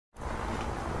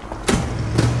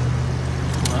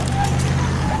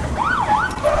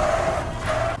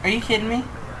Are you kidding me?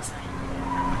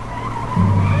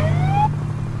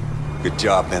 Good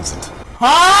job, Vincent.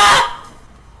 Huh?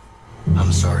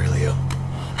 I'm sorry, Leo.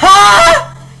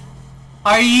 Huh?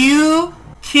 Are you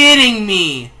kidding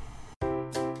me?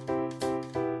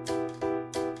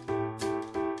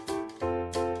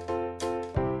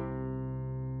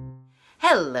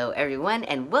 Hello everyone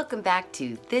and welcome back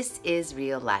to This Is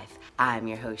Real Life. I'm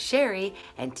your host Sheri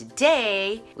and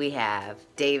today we have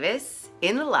Davis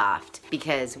in the loft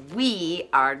because we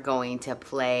are going to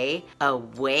play a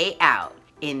way out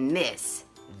in this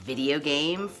Video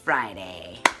Game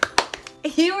Friday.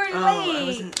 You were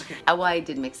late. Okay. Well, I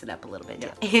did mix it up a little bit.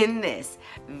 Yeah. In this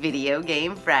Video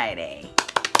Game Friday.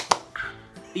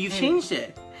 You changed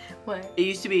it. What? It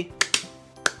used to be...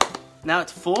 Now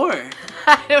it's 4.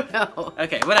 I don't know.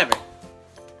 Okay, whatever.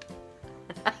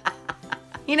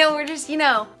 You know, we're just,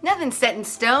 nothing's set in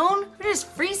stone. We're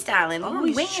just freestyling.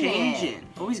 Always we're winging changing. it.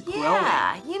 Always growing.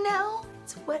 Yeah,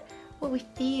 it's what we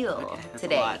feel Okay, that's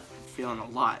today. a lot. Feeling a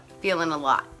lot. Feeling a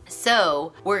lot.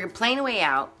 So, we're playing a way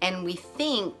out, and we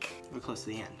think... We're close to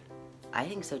the end. I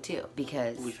think so, too,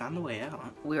 because... We found the way out.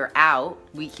 We were out.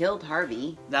 We killed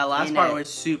Harvey. That last part was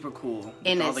super cool.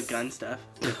 With all the gun stuff.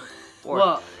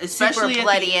 Well, especially super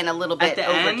bloody and a little bit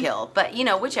overkill. End,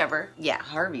 but, whichever. Yeah,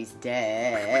 Harvey's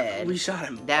dead. We shot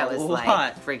him That was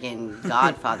like freaking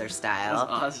Godfather style. That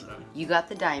was awesome. You got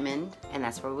the diamond, and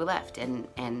that's where we left.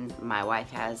 And my wife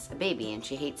has a baby, and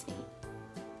she hates me.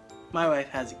 My wife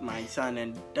has my son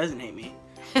and doesn't hate me.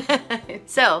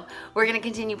 So, we're going to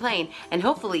continue playing. And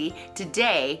hopefully,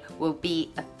 today will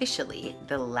be officially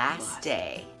the last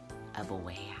day of A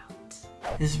Way Out.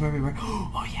 This is where we were.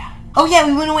 Oh, yeah. Oh, yeah,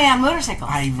 we went away on motorcycles.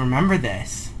 I remember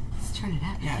this. Let's turn it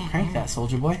up. Yeah, crank that,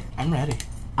 soldier boy. I'm ready.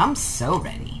 I'm so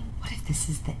ready. What if this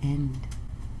is the end?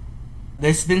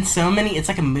 There's been so many. It's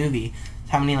like a movie.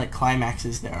 How many,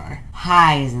 climaxes there are.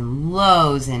 Highs and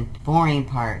lows and boring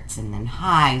parts, and then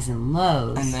highs and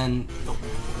lows. And then...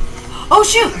 Oh,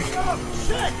 shoot!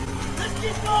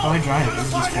 How do I drive? Is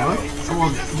it just forward? Well,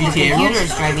 the GTA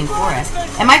computer's driving for us.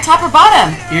 Am I top or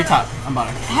bottom? You're top. I'm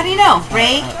bottom. How do you know?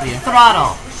 Brake, yeah.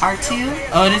 throttle,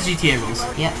 R2. Oh, it is GTA rules.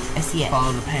 Yep, I see it.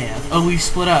 Follow the path. Oh, we've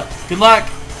split up. Good luck.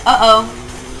 Uh-oh.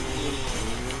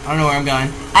 I don't know where I'm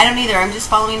going. I don't either. I'm just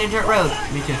following a dirt road.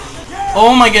 Me too.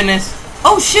 Oh my goodness.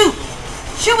 Oh, shoot!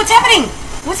 Shoot, what's happening?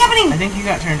 What's happening? I think you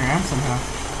got turned around somehow.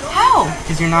 How?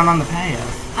 Because you're not on the path.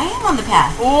 I am on the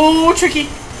path. Oh, tricky.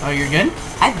 Oh, you're good?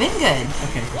 I've been good.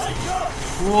 Okay.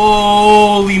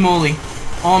 Holy moly.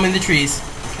 Oh, I'm in the trees.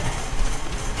 Okay.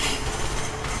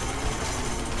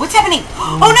 What's happening?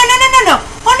 Oh, no, no, no, no, no.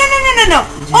 Oh, no, no, no, no, no.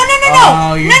 Oh, no, no, no.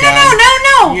 Oh, you're no, done. no, no,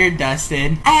 no, no. You're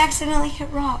dusted. I accidentally hit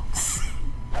rocks.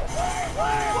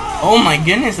 Oh my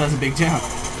goodness, that's a big jump.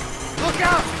 Look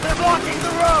out! They're blocking the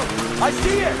road! I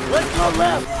see it! Let's go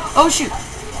left! Oh, shoot.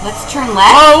 Let's turn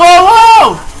left. Whoa, whoa,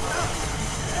 whoa!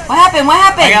 What happened? What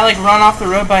happened? I got, run off the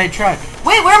road by a truck.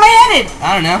 Wait, where am I headed?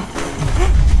 I don't know.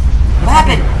 What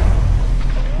happened?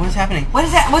 What is happening? What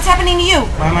is that? What's happening to you?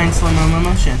 Why am I in slow-mo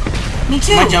motion? Me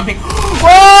too. Am I jumping?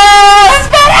 Whoa! It's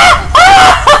better!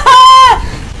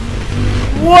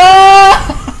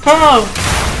 Whoa!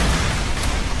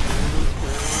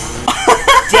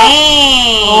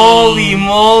 Dang! Holy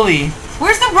moly!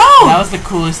 Where's the road? That was the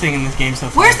coolest thing in this game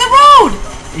so far. Where's the road?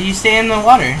 You stay in the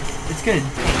water. It's good.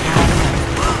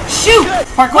 Shoot!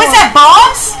 Parkour. What's that?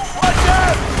 Bombs?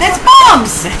 That's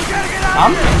bombs!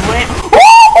 I'm way.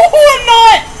 Oh, I'm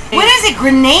not. What is it?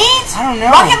 Grenades? I don't know.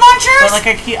 Rocket launchers? But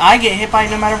I get hit by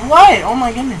it no matter what. Oh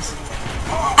my goodness.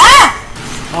 Ah!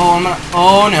 Oh,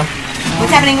 oh no.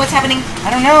 What's happening? What's happening? I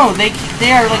don't know. They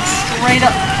are straight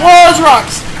up. Whoa, those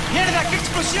rocks.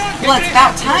 Well, it's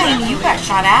about time you got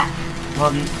shot at.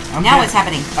 Well, now what's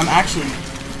happening? I'm actually.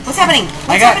 What's happening?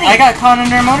 I got caught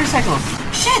under a motorcycle.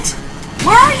 Shit!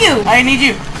 Where are you? I need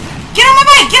you. Get on my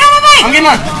bike! Get on my bike! I'm getting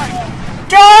on.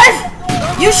 Drive!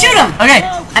 You shoot him. Okay.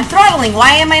 I'm throttling.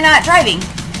 Why am I not driving?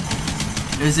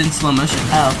 It was in slow motion.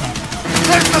 Oh, okay.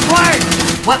 There's the plane!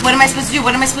 What am I supposed to do?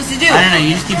 What am I supposed to do? I don't know.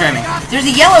 You just keep driving. There's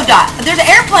a yellow dot. There's an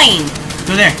airplane.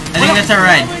 Go there. I think that's our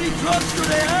ride.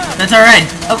 That's our ride.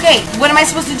 Okay, what am I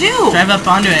supposed to do? Drive up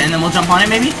onto it, and then we'll jump on it,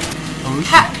 maybe?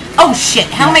 Oh, shit.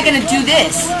 How am I going to do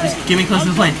this? Just get me close to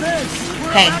the plane.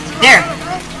 Okay, there.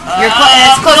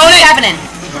 It's close to what's happening.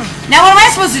 Now what am I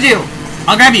supposed to do?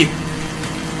 I'll grab you.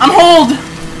 I'm hold.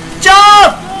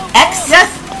 Jump! X? Yes.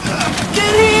 Get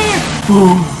here.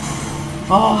 Ooh.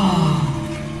 Oh.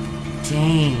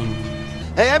 Dang.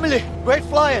 Hey, Emily, great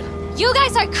flying. You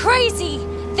guys are crazy!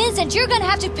 Vincent, you're gonna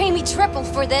have to pay me triple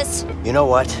for this. You know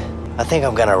what? I think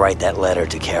I'm gonna write that letter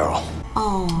to Carol.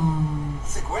 Oh.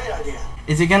 It's a great idea.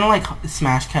 Is it gonna like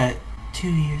smash cut 2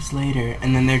 years later,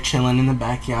 and then they're chilling in the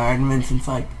backyard, and Vincent's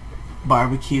like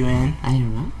barbecuing. I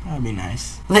don't know. That would be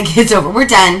nice. Like, it's over. We're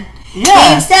done. Yeah.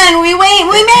 Game's done. We made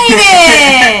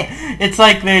it! It's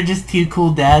like they're just two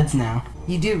cool dads now.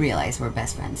 You do realize we're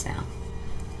best friends now.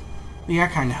 We are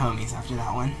kind of homies after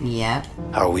that one. Yep.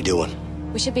 How are we doing?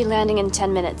 We should be landing in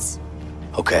 10 minutes.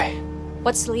 Okay.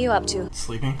 What's Leo up to?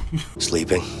 Sleeping.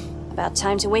 Sleeping? About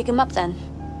time to wake him up then.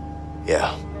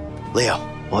 Yeah. Leo.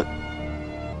 What?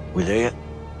 We there yet?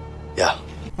 Yeah.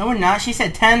 No, we're not. She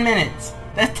said 10 minutes.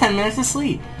 That's 10 minutes of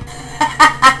sleep.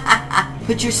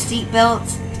 Put your seat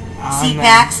belts, seat no.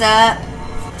 backs up,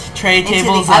 Tray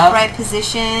tables into the up. upright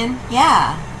position.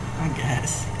 Yeah. I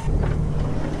guess.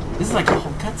 This is like a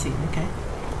whole cutscene. Okay.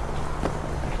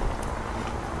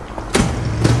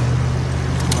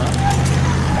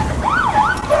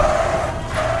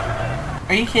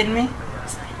 Are you kidding me?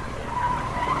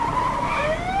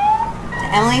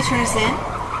 Emily, turn us in.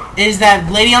 Is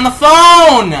that lady on the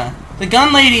phone? The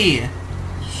gun lady.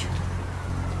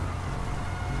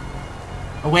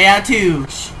 A way out too.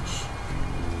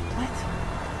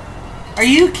 What? Are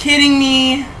you kidding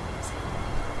me?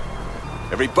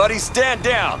 Everybody stand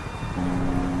down!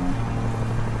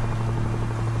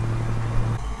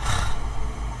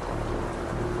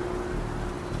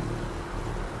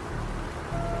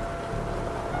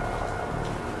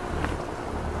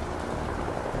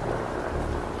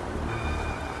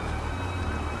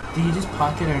 Did you just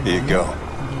pocket our Here you gun?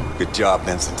 go. Good job,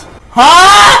 Vincent.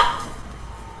 Huh?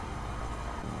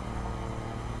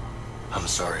 I'm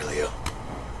sorry, Leo.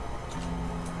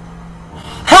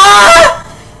 Huh?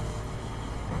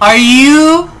 Are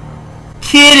you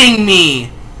kidding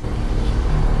me?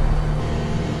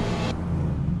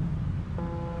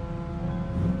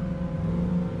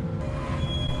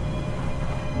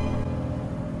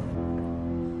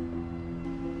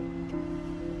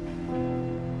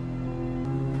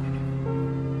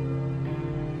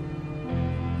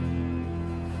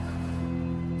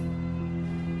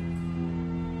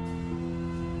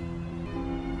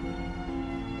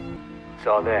 It's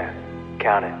all there.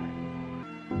 Count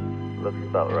it. Looks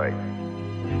about right.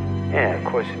 Yeah, of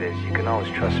course it is. You can always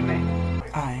trust me.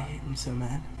 I am so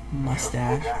mad.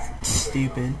 Mustache.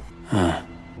 Stupid. Huh.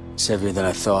 It's heavier than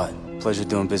I thought. Pleasure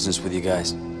doing business with you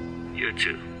guys. You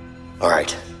too. All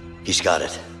right. He's got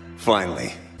it.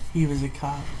 Finally. He was a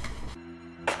cop.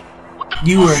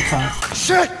 You were a cop.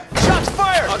 Shit! Shots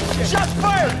fired! Shots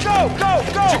fired! Go! Go!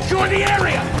 Go! Secure the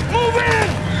area! Move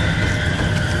in!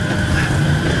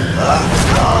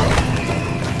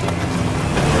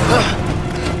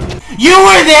 You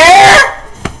were there?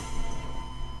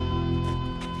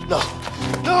 No!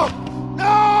 No!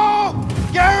 No!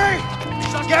 Gary!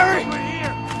 Gary! Over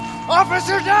here!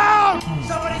 Officer down!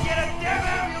 Somebody get a damn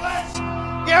ambulance!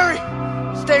 Gary!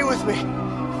 Stay with me.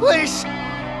 Please!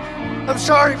 I'm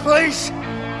sorry, please!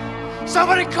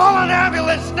 Somebody call an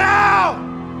ambulance now!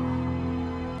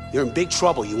 You're in big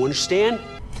trouble, you understand?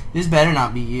 This better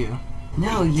not be you.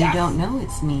 No, you don't know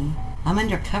it's me. I'm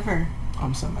undercover.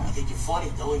 I'm so mad. You're funny,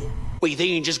 don't you? What, you think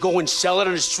you can just go and sell it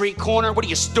on a street corner? What are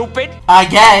you, stupid? I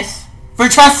guess. For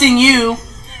trusting you.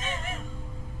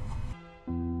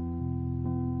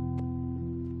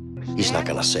 He's not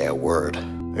gonna say a word.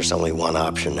 There's only one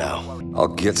option now. I'll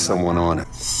get someone on it.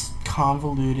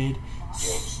 Convoluted.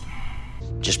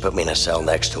 Just put me in a cell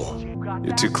next to him.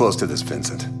 You're too close to this,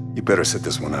 Vincent. You better sit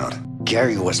this one out.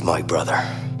 Gary was my brother.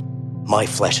 My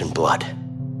flesh and blood.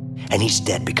 And he's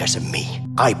dead because of me.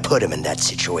 I put him in that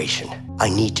situation. I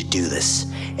need to do this,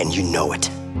 and you know it.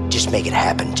 Just make it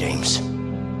happen, James.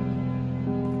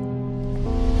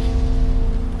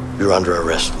 You're under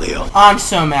arrest, Leo. I'm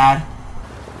so mad.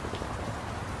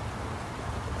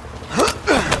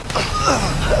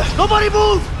 Nobody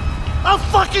move! I'll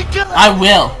fucking kill him! I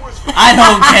will. I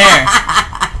don't care.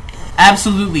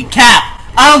 Absolutely. Cap.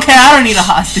 I don't care. I don't need a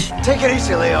hostage. Take it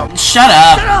easy, Leo. Shut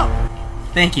up. Get up!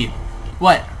 Thank you.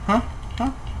 What? Huh?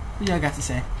 Huh? What y'all got to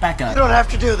say? Back You up. don't have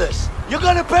to do this. You're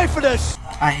gonna pay for this!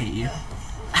 I hate you.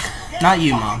 Not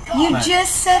you, Mom. You but-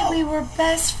 just said we were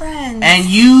best friends. And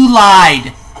you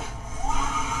lied.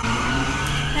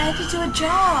 I had to do a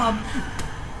job.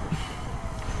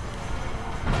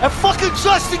 I fucking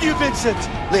trusted you, Vincent!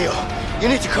 Leo, you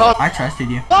need to calm trusted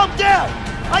you. down!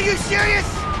 Are you serious?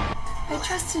 I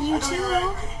trusted you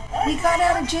too. We got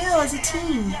out of jail as a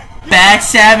team.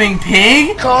 Backstabbing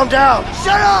pig? Calm down!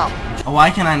 Shut up! Why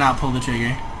can I not pull the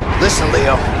trigger? Listen,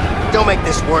 Leo. Don't make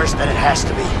this worse than it has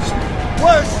to be.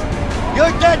 Worse! You're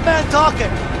a dead man talking!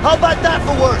 How about that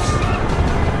for worse?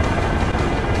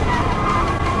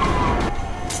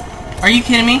 Are you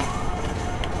kidding me?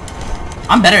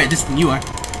 I'm better at this than you are.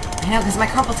 I know, because my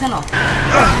carpal tunnel.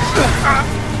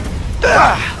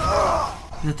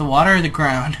 Is it the water or the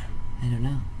ground? I don't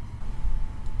know.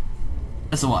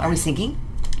 It's the water. Are we sinking?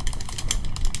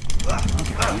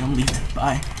 Okay, I'm leaving.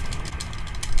 Bye.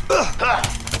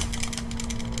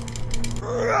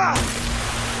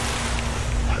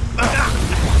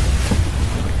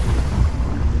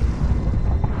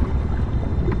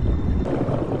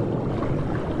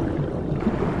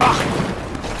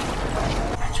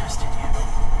 I trusted you.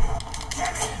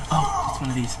 Oh, it's one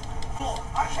of these.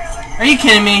 Are you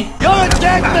kidding me? You're a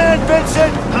dead man,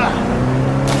 Vincent!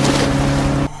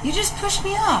 You just pushed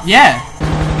me off. Yeah.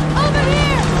 Over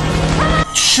here!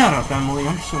 Shut up, Emily.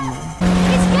 I'm so mad.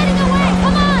 He's getting away!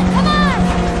 Come on! Come on!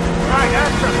 Alright,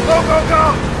 after him. Go, go,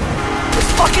 go!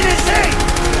 It's fucking insane!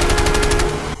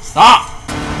 Stop.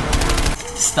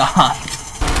 Stop.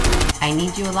 I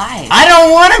need you alive. I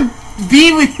don't want to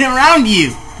be with around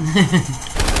you.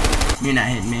 You're not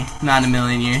hitting me. Not in a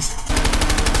million years.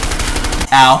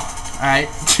 Ow. Alright,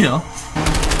 chill.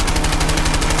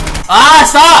 Ah,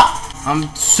 stop!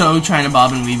 I'm so trying to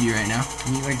bob and weave you right now.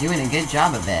 You are doing a good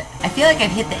job of it. I feel like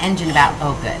I've hit the engine about...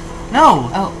 Oh, good. No!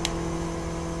 Oh.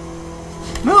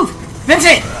 Move!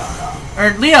 Vincent!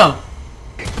 Or Leo!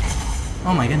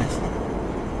 Oh my goodness.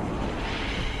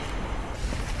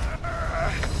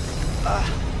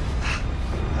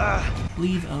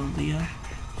 Leave, oh Leo.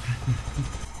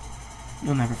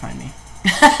 You'll never find me.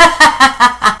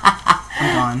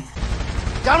 I'm gone.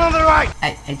 Down on the right!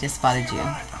 I just spotted you.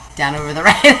 Down over the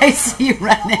right, I see you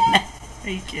running. Are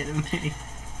you kidding me?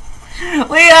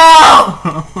 Leo!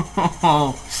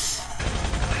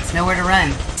 There's nowhere to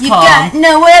run. You Tom. got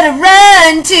nowhere to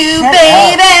run to,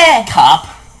 baby! Cop.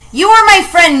 You were my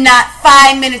friend not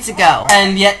 5 minutes ago.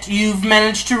 And yet you've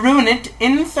managed to ruin it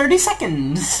in 30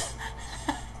 seconds.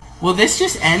 Will this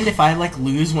just end if I, like,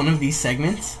 lose one of these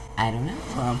segments? I don't know.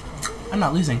 I'm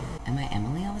not losing. Am I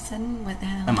Emily all of a sudden? What the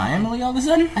hell? Am I Emily all of a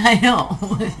sudden? I know.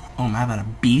 Oh, am I about a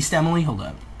beast, Emily? Hold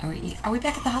up. Are we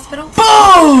back at the hospital?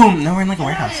 Boom! No, we're in, like, a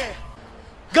warehouse.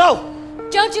 Go!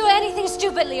 Don't do anything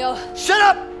stupid, Leo. Shut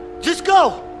up! Just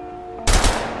go!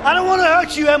 I don't want to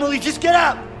hurt you, Emily. Just get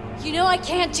out! You know I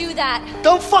can't do that.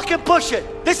 Don't fucking push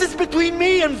it! This is between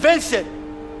me and Vincent!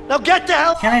 Now get the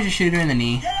hell... Can't I just shoot her in the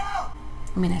knee? I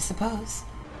mean, I suppose.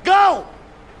 Go!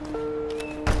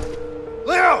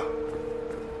 Leo!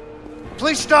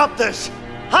 Please stop this!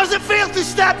 How does it feel to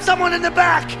stab someone in the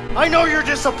back? I know you're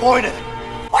disappointed.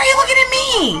 Why are you looking at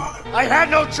me? I had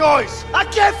no choice. I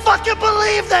can't fucking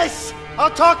believe this!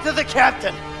 I'll talk to the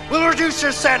captain. We'll reduce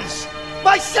your sentence.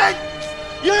 My sentence?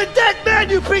 You're a dead man,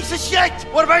 you piece of shit!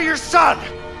 What about your son,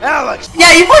 Alex?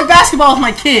 Yeah, you played basketball with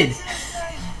my kid!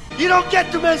 You don't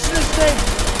get to mention his name!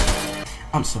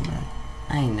 I'm so mad.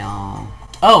 I know.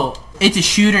 Oh, it's a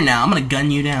shooter now. I'm gonna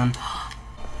gun you down.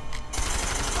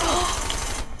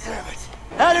 Damn it.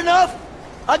 Had enough?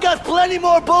 I got plenty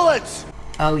more bullets!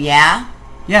 Oh, yeah?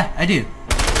 Yeah, I do.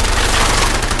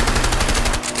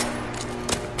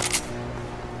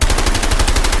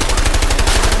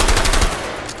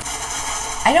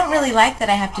 I don't really like that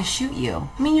I have to shoot you.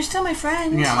 I mean, you're still my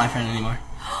friend. You're not my friend anymore.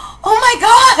 Oh my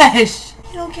gosh!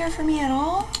 You don't care for me at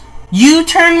all? You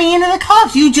turned me into the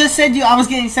cops. You just said I was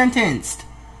getting sentenced.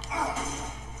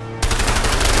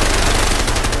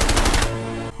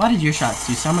 Why did your shots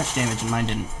do so much damage and mine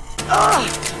didn't?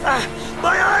 My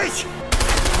eyes!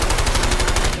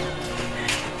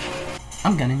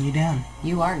 I'm gunning you down.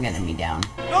 You are gunning me down.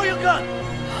 No, you gun!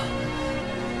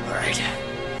 Alright.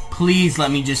 Please let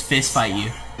me just fist fight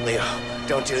you. Leo,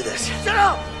 don't do this. Shut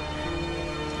up!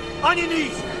 On your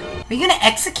knees! Are you gonna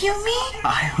execute me?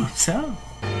 I hope so.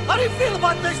 How do you feel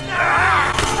about this?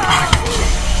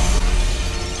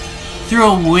 Through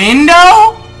a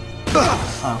window?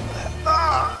 Oh.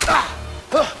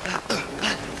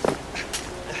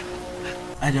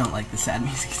 I don't like the sad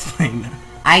music it's playing though.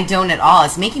 I don't at all.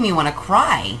 It's making me want to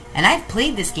cry. And I've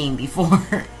played this game before.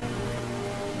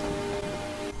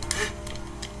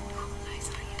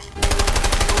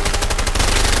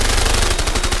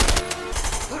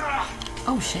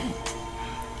 Oh shit.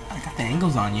 I got the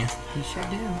angles on you. You sure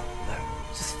do.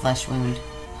 Just flesh wound.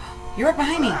 You're right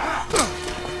behind me.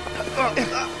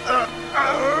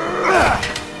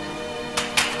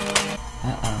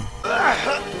 Uh-oh.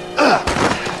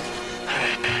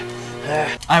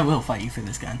 I will fight you for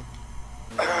this gun.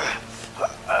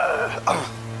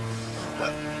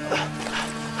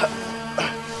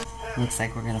 Looks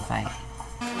like we're gonna fight.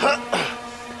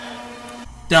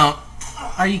 Don't.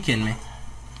 Are you kidding me?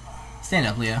 Stand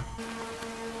up, Leo.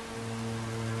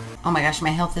 Oh my gosh, my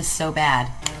health is so bad.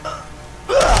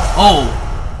 Oh!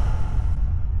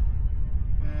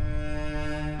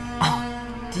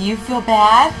 Do you feel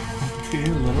bad? Dude,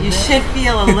 a little You bit. should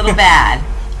feel a little bad.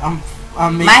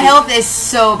 I'm My health is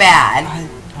so bad.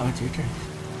 Oh, it's your turn.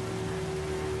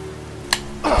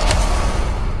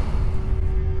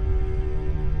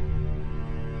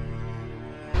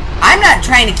 I'm not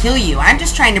trying to kill you. I'm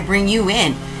just trying to bring you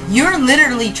in. You're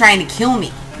literally trying to kill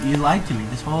me. You lied to me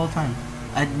this whole time.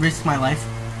 I'd risk my life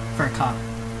for a cop.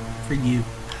 For you.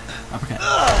 Uppercut.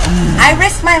 I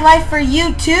risked my life for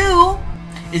you too.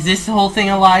 Is this whole thing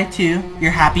a lie too?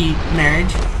 Your happy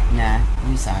marriage? Nah,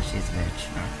 you saw she's a bitch.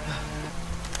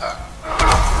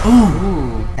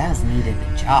 Ooh, that was knee to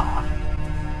the jaw.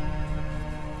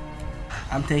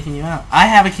 I'm taking you out. I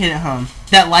have a kid at home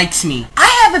that likes me. I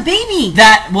have a baby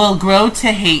That will grow to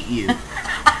hate you.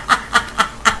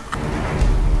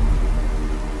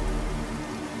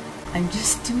 I'm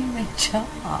just doing my job.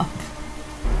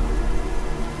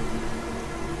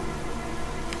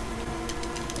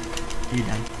 You're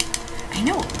done. I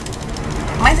know.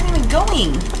 Why isn't it even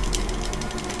going?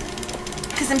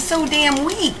 Because I'm so damn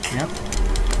weak. Yep.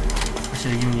 I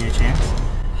should have given you a chance.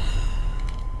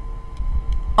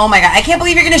 Oh my god, I can't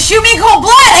believe you're gonna shoot me in cold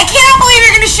blood! I cannot believe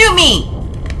you're gonna shoot me!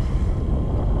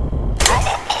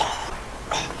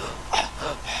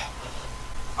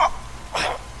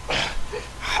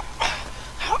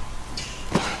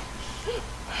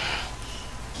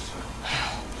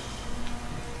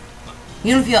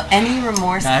 You don't feel any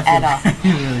remorse at all.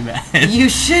 Really bad. You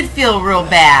should feel real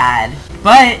bad.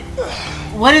 But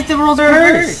what if the roles are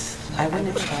reversed? I wouldn't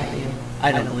have shot you.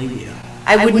 I don't believe you.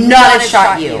 I would not have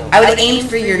shot you. I would have aimed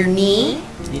for your knee.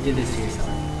 You did this to yourself.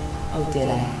 Oh, did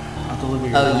I? I'll deliver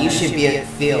your Oh, letter. you should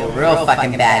feel real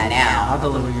fucking bad now. I'll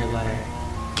deliver your letter.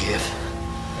 Give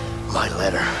my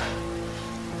letter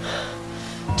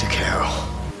to Carol.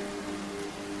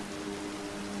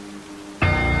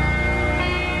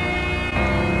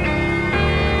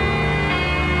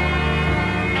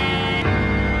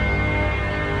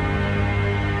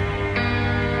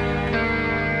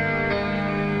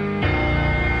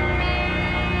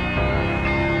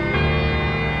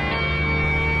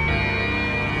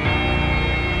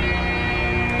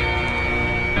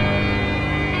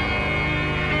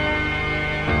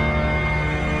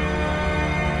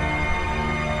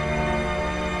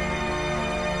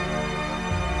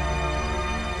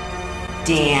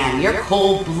 Damn, you're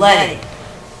cold-blooded.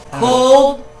 I don't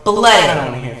Cold-blooded.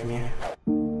 want to hear from you.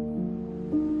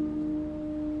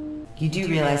 You do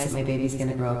realize that my baby's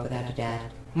gonna grow up without a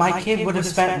dad. My kid would have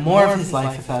spent more of his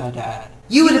life without a dad.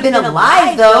 You would have been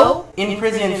alive, though. In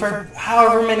prison for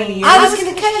however many years. I was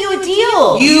gonna cut you a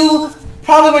deal. You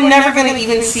probably were never going to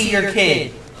even see your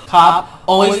kid. Cop,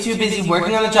 always too busy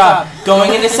working on the job,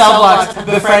 going into cell blocks,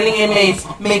 befriending inmates,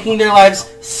 making their lives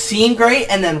seem great,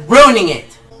 and then ruining it.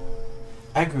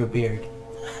 I grew a beard.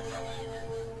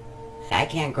 I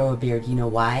can't grow a beard. You know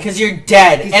why? Because you're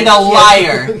dead and a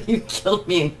liar. You killed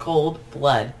me in cold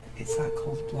blood. It's not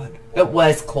cold blood. It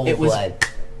was cold It was blood.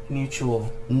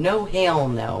 mutual. No, hell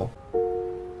no.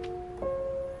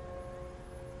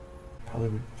 Probably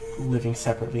were living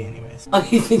separately anyways. Oh,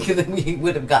 you think that we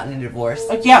would have gotten a divorce?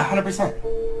 Yeah, 100%.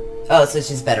 Oh, so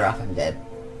she's better off I'm dead.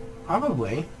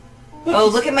 Probably. Oh,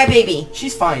 look at my baby.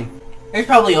 She's fine. There's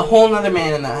probably a whole nother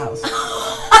man in that house.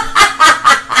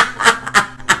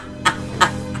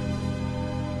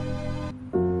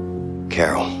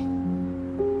 Carol,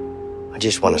 I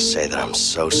just want to say that I'm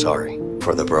so sorry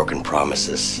for the broken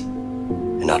promises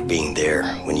and not being there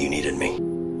when you needed me.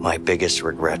 My biggest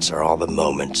regrets are all the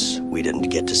moments we didn't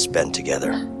get to spend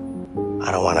together.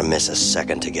 I don't want to miss a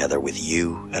second together with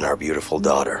you and our beautiful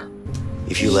daughter.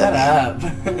 If you let me,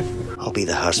 Shut up. I'll be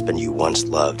the husband you once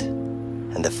loved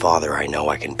and the father I know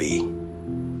I can be.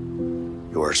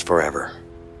 Yours forever,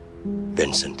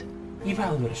 Vincent. You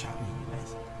probably would have shot me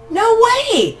anyways. No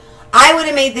way! I would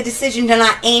have made the decision to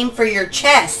not aim for your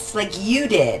chest like you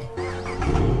did.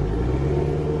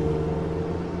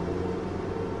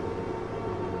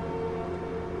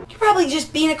 You're probably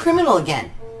just being a criminal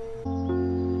again.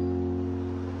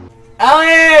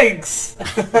 Alex!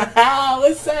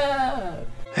 What's up?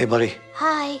 Hey, buddy.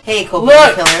 Hi. Hey, Look!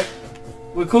 cold killer.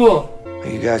 We're cool. Are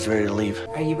you guys ready to leave?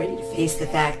 Are you ready to face the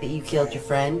fact that you killed your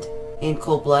friend in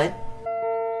cold blood?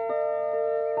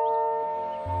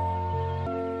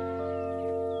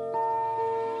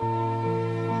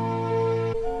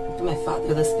 Look at my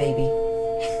fatherless baby.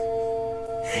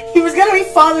 He was gonna be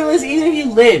fatherless even if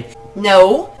you lived.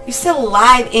 No, you're still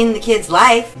alive in the kid's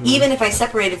life. Even if I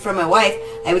separated from my wife,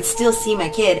 I would still see my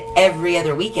kid every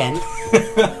other weekend.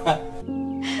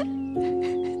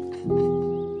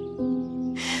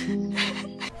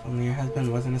 Only your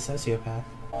husband wasn't a sociopath.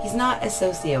 He's not a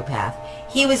sociopath.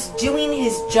 He was doing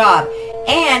his job,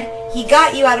 and he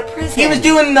got you out of prison. He was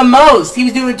doing the most. He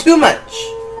was doing too much.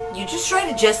 You just try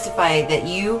to justify that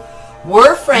you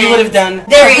were friends. You would have done.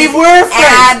 We were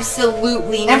friends.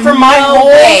 Absolutely And for no my whole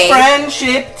way.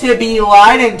 friendship to be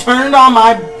lied and turned on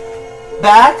my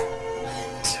back,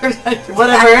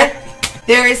 whatever.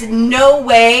 There is no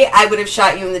way I would have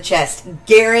shot you in the chest.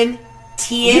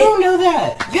 Guarantee it. You don't know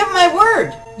that. You have my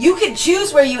word. You can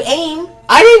choose where you aim.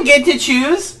 I didn't get to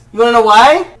choose. You want to know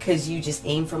why? Because you just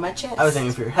aimed for my chest. I was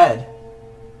aiming for your head.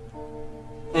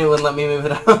 And it wouldn't let me move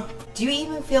it up. Do you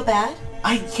even feel bad?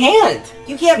 I can't.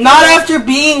 You can't. Not after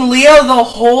being Leo the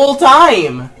whole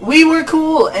time. We were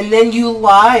cool, and then you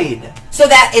lied. So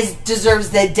that deserves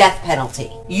the death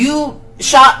penalty. You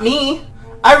shot me.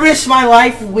 I risked my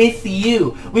life with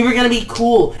you. We were gonna be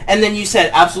cool, and then you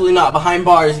said, absolutely not. Behind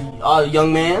bars,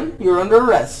 young man, you're under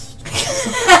arrest.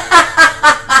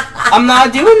 I'm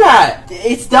not doing that.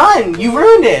 It's done. You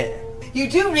ruined it. You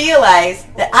do realize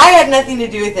that I had nothing to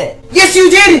do with it. Yes,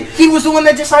 you did! He was the one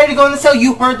that decided to go in the cell.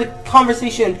 You heard the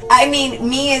conversation. I mean,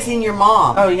 me as in your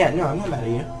mom. Oh, yeah. No, I'm not mad at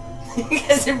you.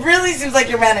 Because it really seems like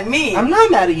you're mad at me. I'm not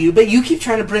mad at you, but you keep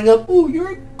trying to bring up, oh,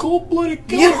 you're a cold-blooded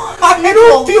killer. You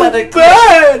don't feel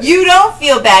bad. You don't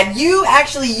feel bad.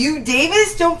 You,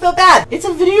 Davis, don't feel bad. It's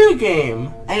a video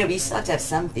game. I know, but you still have to have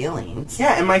some feelings.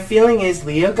 Yeah, and my feeling is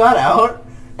Leo got out,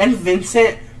 and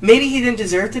Vincent, maybe he didn't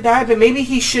deserve to die, but maybe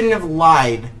he shouldn't have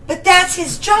lied. But that's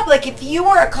his job. Like, if you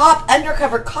were a cop,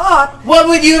 undercover cop... What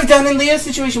would you have done in Leo's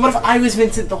situation? What if I was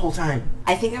Vincent the whole time?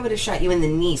 I think I would have shot you in the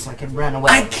knee so I could run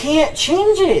away. I can't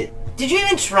change it. Did you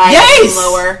even try yes! to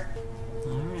lower?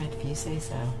 Alright, if you say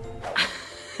so.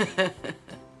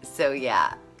 So,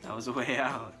 yeah. That was a way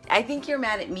out. I think you're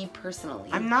mad at me personally.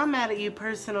 I'm not mad at you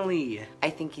personally. I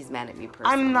think he's mad at me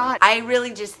personally. I'm not. I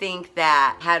really just think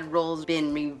that had roles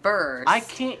been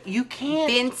reversed... You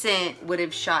can't. Vincent would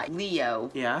have shot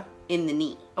Leo. Yeah? In the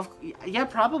knee. Yeah,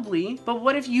 probably. But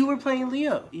what if you were playing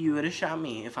Leo? You would have shot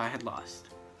me if I had lost.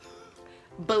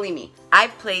 Believe me,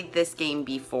 I've played this game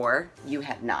before. You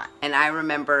have not. And I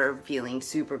remember feeling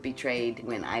super betrayed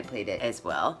when I played it as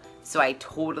well. So I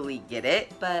totally get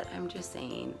it. But I'm just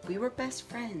saying, we were best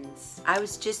friends. I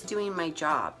was just doing my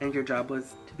job. And your job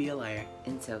was to be a liar.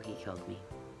 And so he killed me.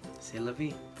 C'est la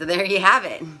vie. So there you have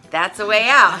it. That's a way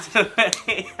out.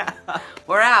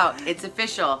 We're out. It's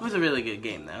official. It was a really good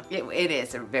game, though. It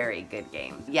is a very good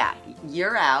game. Yeah,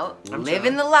 you're out, I'm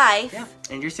living the life. Yeah,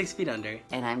 and you're 6 feet under.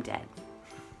 And I'm dead.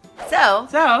 So,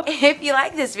 if you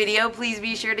like this video, please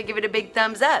be sure to give it a big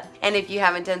thumbs up. And if you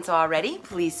haven't done so already,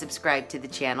 please subscribe to the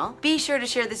channel. Be sure to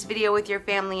share this video with your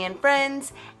family and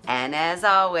friends. And as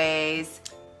always,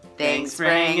 thanks for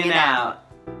hanging out.